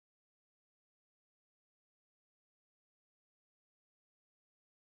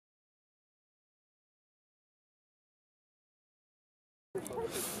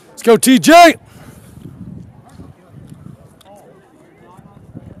Let's go, TJ.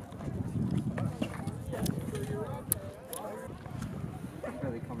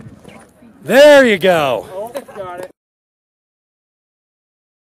 There you go. Oh, got it.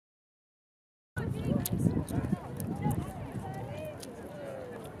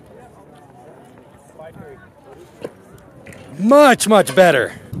 Much, much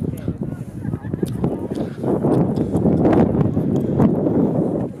better.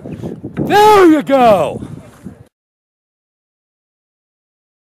 There you go.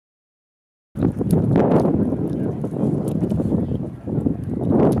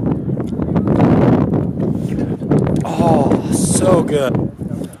 Oh, so good.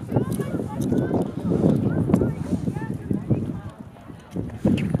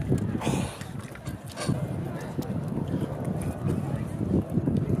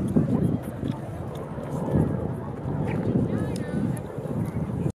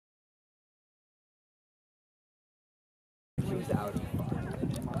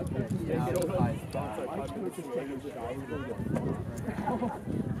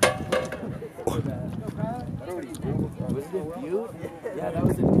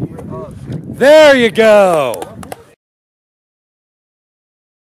 There you go.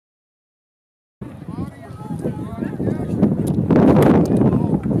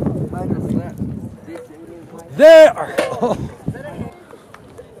 There. Oh.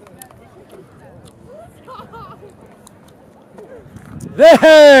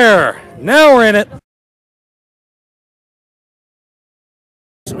 There. Now we're in it.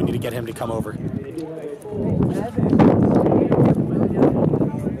 So we need to get him to come over.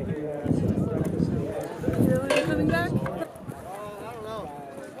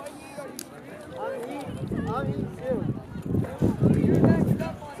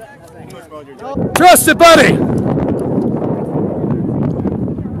 Trust it, buddy.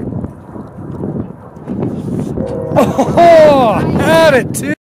 Oh, had it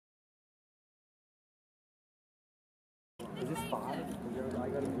too. Is this 5?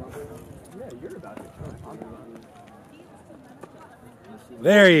 Yeah, you're about to.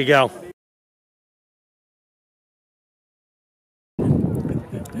 There you go.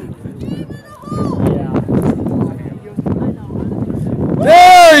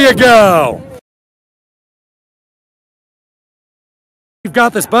 There you go. You've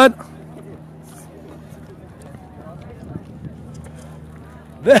got this, bud.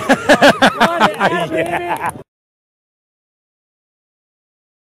 Yeah.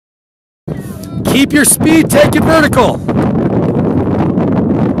 Keep your speed, take it vertical.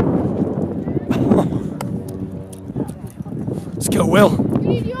 Let's go, Will.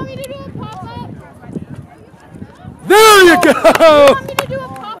 Do you want me to do a pop-up? There you go. Do you want me to do a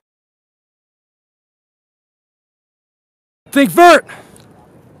pop-up? Think vert.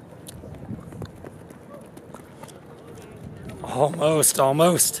 Almost,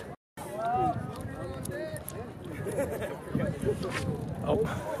 almost. Oh,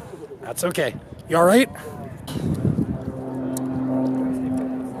 that's okay. You all right?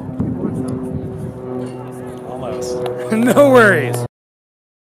 Almost. No worries.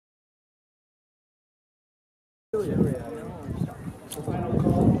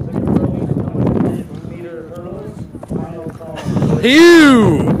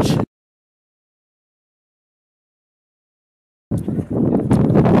 Huge.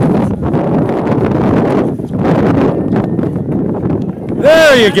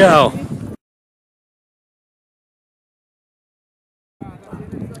 There you go.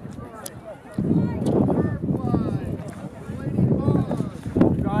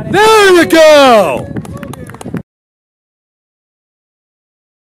 There you go.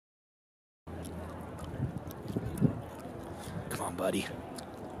 Come on, buddy.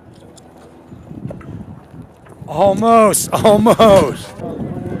 Almost, almost.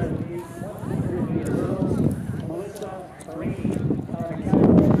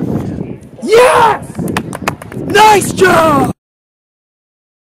 Yes! Nice job!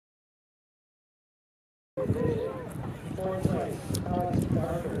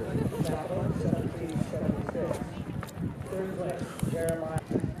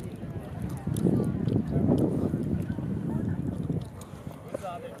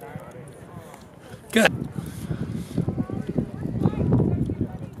 Good.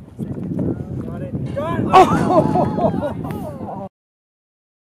 Oh!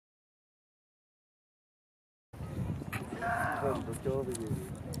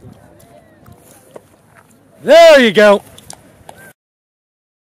 There you go.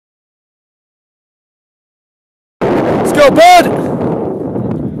 Let's go, bud.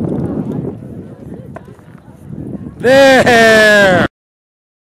 There.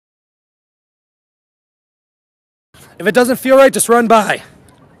 If it doesn't feel right, just run by.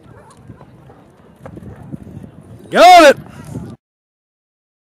 Got it!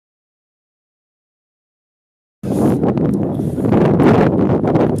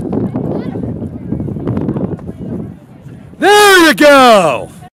 There you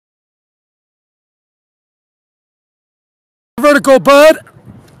go! Vertical, bud.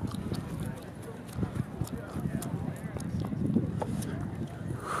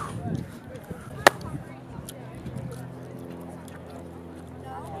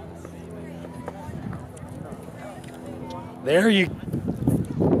 There you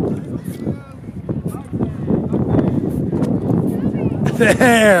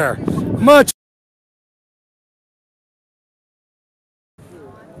There! Much.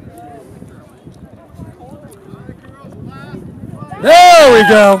 There we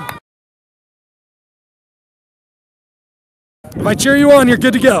go! If I cheer you on, you're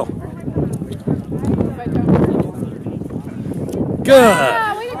good to go. Good.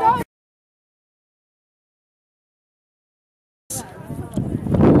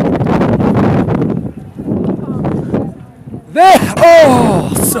 There!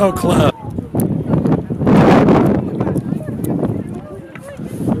 Oh, so close.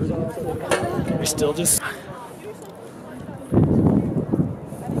 You're still just.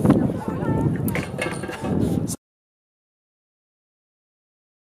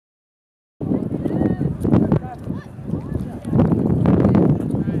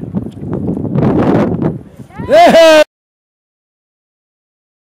 There!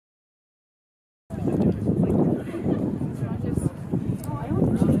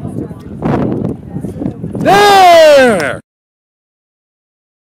 There!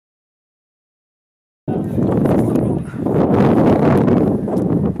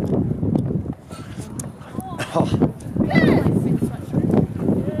 Oh.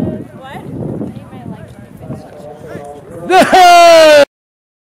 There!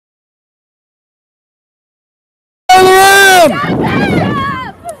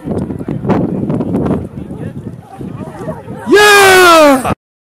 Yeah!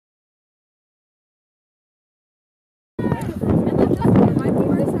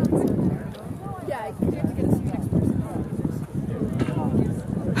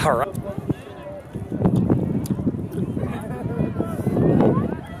 All right.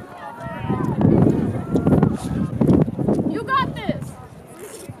 You got this.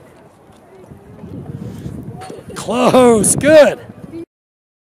 Close. Good.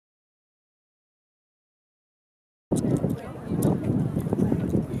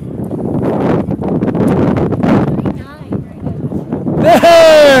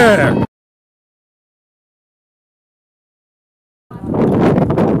 There!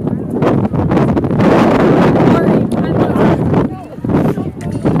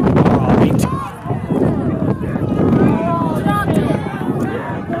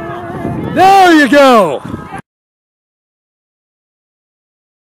 There you go!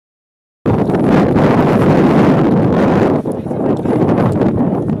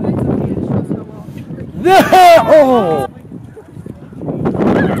 There! Oh!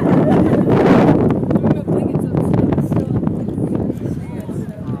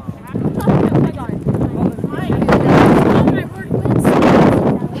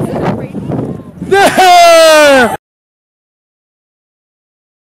 There!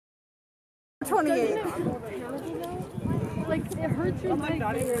 28. Like, it hurts your leg.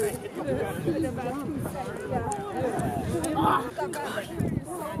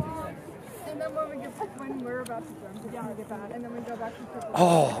 And then when we're about to jump, we get that, and then we go back to triple.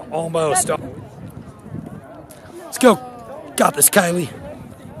 Oh, almost. Let's go. Got this, Kylie.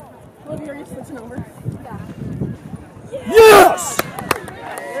 Well, are you switching over? Yes!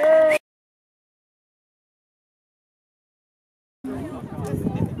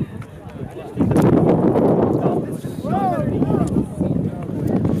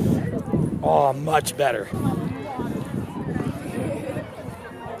 Oh, much better.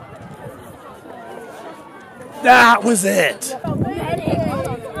 That was it.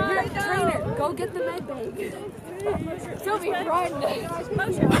 You're a trainer. Go get the med bag. Toby, run.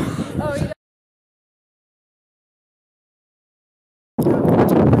 Oh, you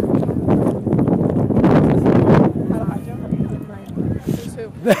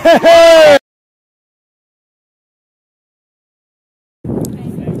There!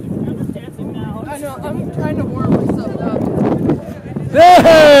 I know, I'm trying to warm myself up.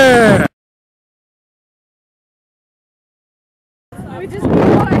 There! We just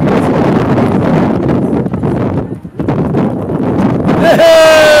realized.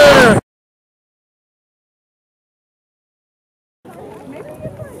 There! Make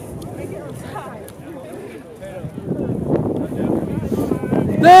it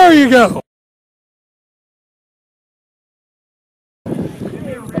There you go.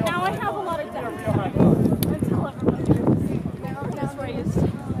 Now I have a lot of doubt until everybody is raised.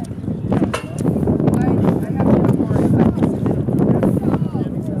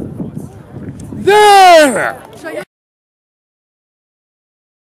 There!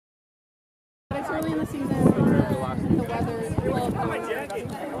 It's early in the season. The weather is well.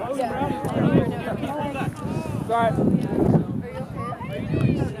 Yeah. Sorry. Are you okay?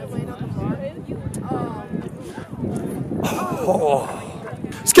 Oh.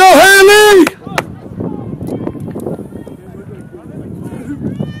 Let's go, Haley!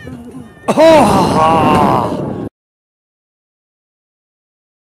 Oh.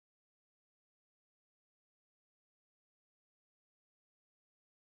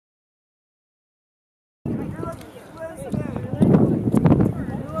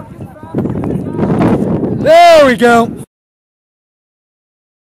 There we go.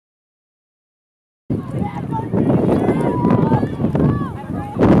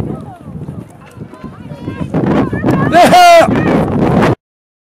 There.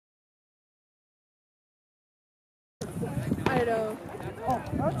 I know. I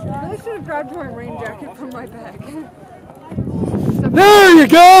really should have grabbed my rain jacket from my bag. There you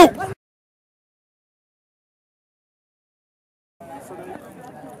go.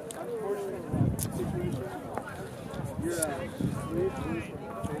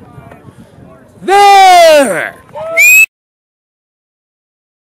 There.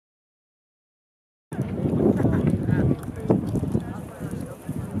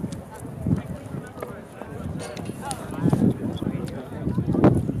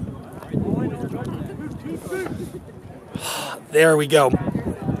 There we go.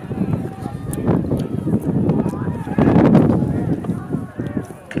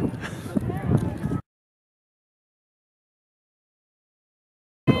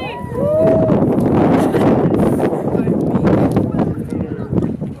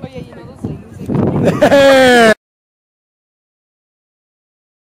 There.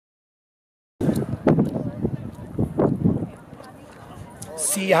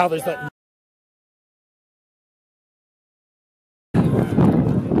 See how there's that.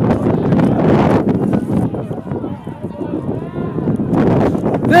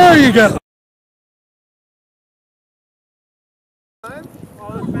 There you go.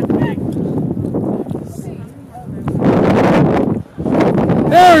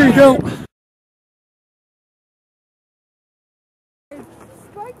 There you go.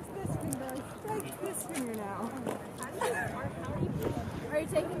 Strike this finger now. Are you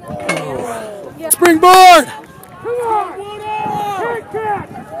taking that? Yeah. Springboard. Come on! Kick it!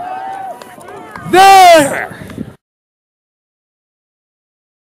 There.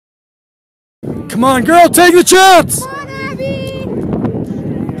 Come on, girl, take the chance. Come on, Abby!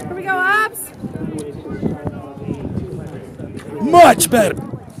 Here we go, Abs. Much better.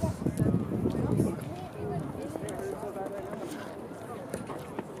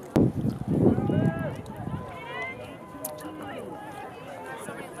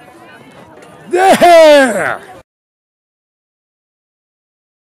 There.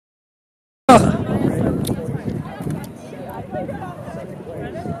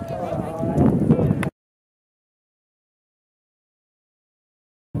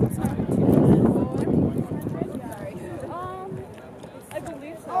 I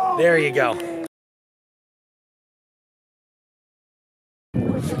believe so. There you go.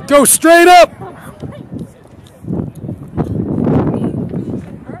 Go straight up.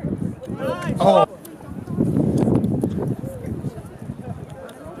 Oh.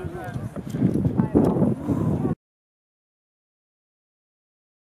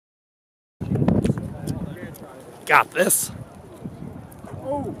 Got this.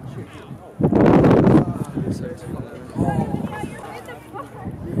 Oh,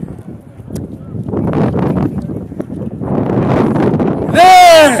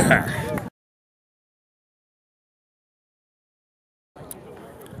 There.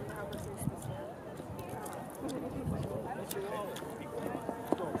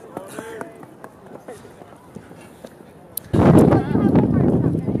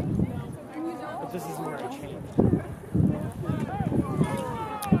 this is where I change.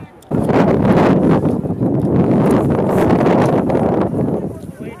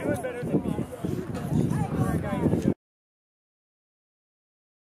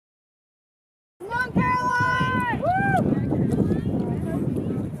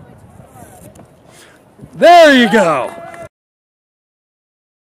 There you go.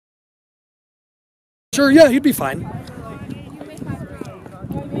 Sure, yeah, you'd be fine.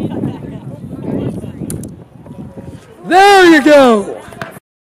 There you go.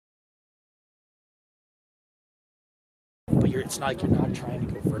 it's not like you're not trying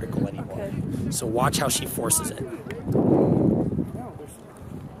to go vertical anymore. Okay. So watch how she forces it.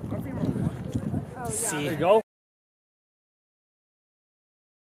 See? There you go.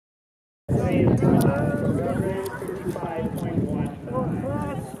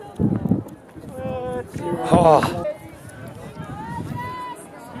 Oh.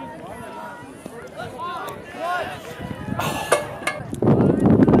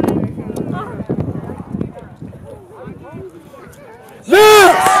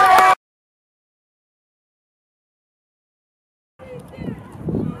 Yes!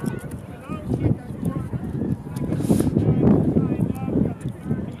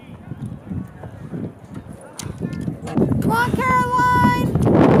 Come on, Caroline!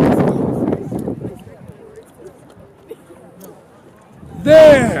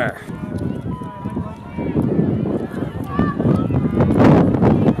 There!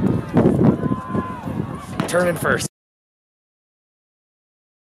 Turn in first.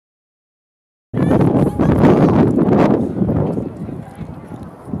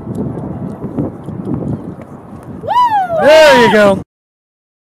 There you go.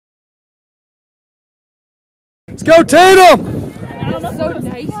 Let's go, Tatum! It's so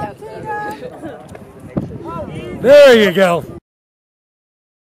nice out there. There you go.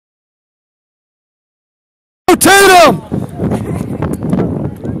 Go, Tatum!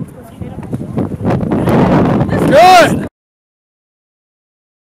 Good!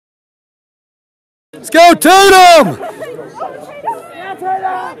 Let's go, Tatum!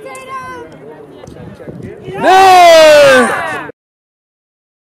 There!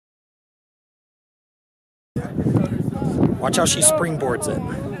 Watch how she springboards it.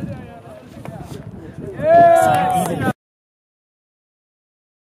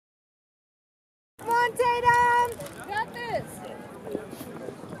 Come on, Tatum! Got this!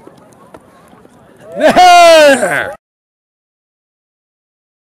 There!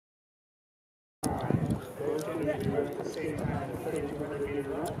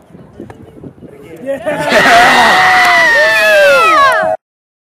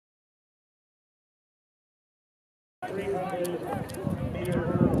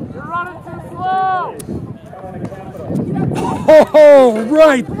 You're running too slow. Oh,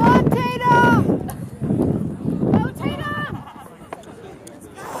 right! Come on, Tatum!